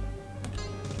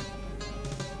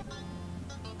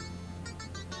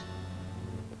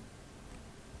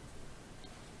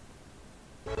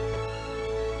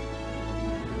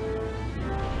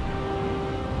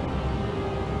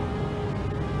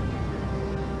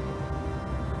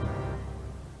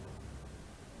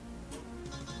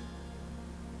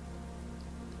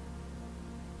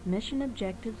 Mission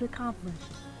objectives accomplished.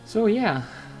 So yeah,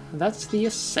 that's the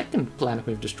second planet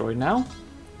we've destroyed now.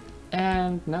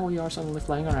 And now we are suddenly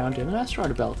flying around in an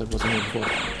asteroid belt that wasn't here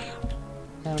before.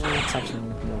 And let's have some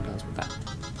more guns with that.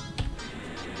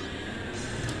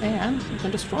 And you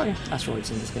can destroy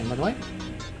asteroids in this game, by the way.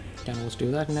 You can always do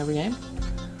that in every game.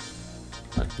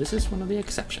 But this is one of the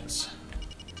exceptions,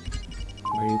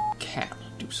 where you can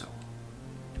do so.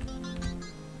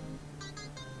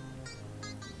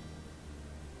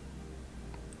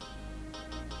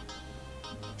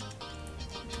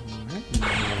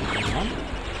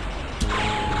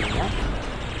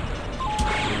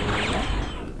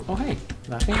 Oh hey,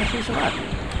 that thing actually survived.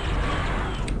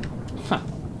 Huh,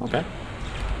 okay.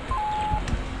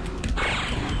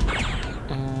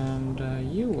 And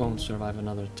you won't survive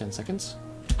another 10 seconds.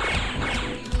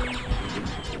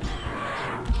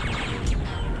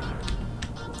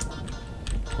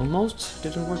 Almost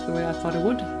didn't work the way I thought it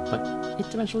would, but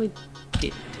it eventually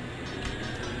did.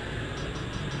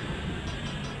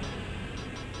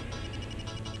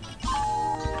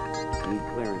 Need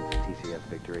clearance, TCS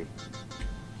victory.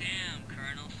 Damn,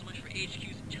 Colonel. So much for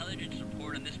HQ's intelligence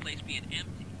report on this place being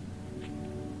empty.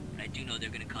 But I do know they're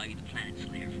gonna call you the Planet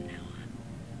Slayer from now on.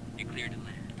 You're cleared to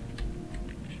land.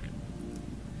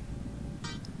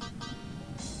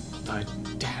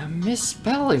 The damn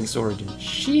misspellings, Origin.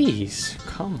 Jeez,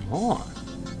 come on.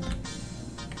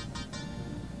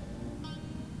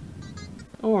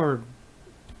 Or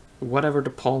whatever the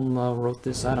poem wrote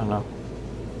this, I don't know.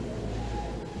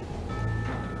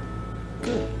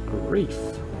 Good grief.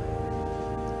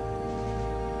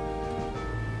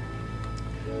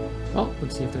 Well,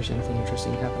 let's see if there's anything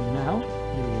interesting happening now.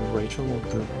 Maybe Rachel won't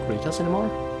greet us anymore.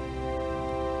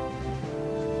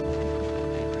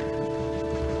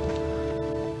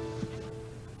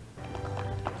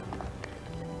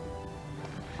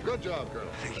 Good job, Colonel.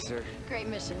 Thank you, sir. Great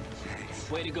mission.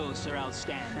 Way to go, sir.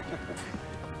 Outstanding.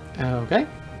 Okay.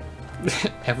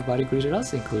 Everybody greeted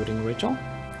us, including Rachel.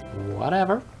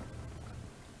 Whatever.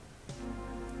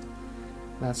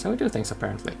 That's how we do things,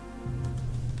 apparently.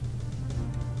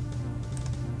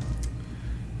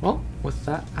 Well, with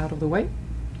that out of the way,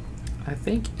 I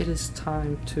think it is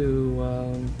time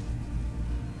to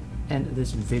end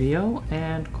this video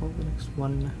and call the next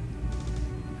one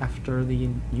after the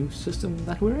new system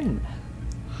that we're in,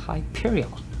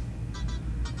 Hyperion.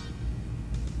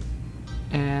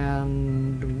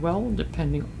 And, well,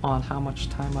 depending on how much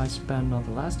time I spend on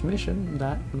the last mission,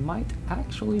 that might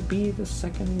actually be the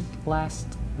second last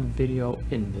video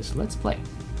in this Let's Play.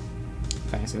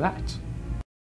 Fancy that.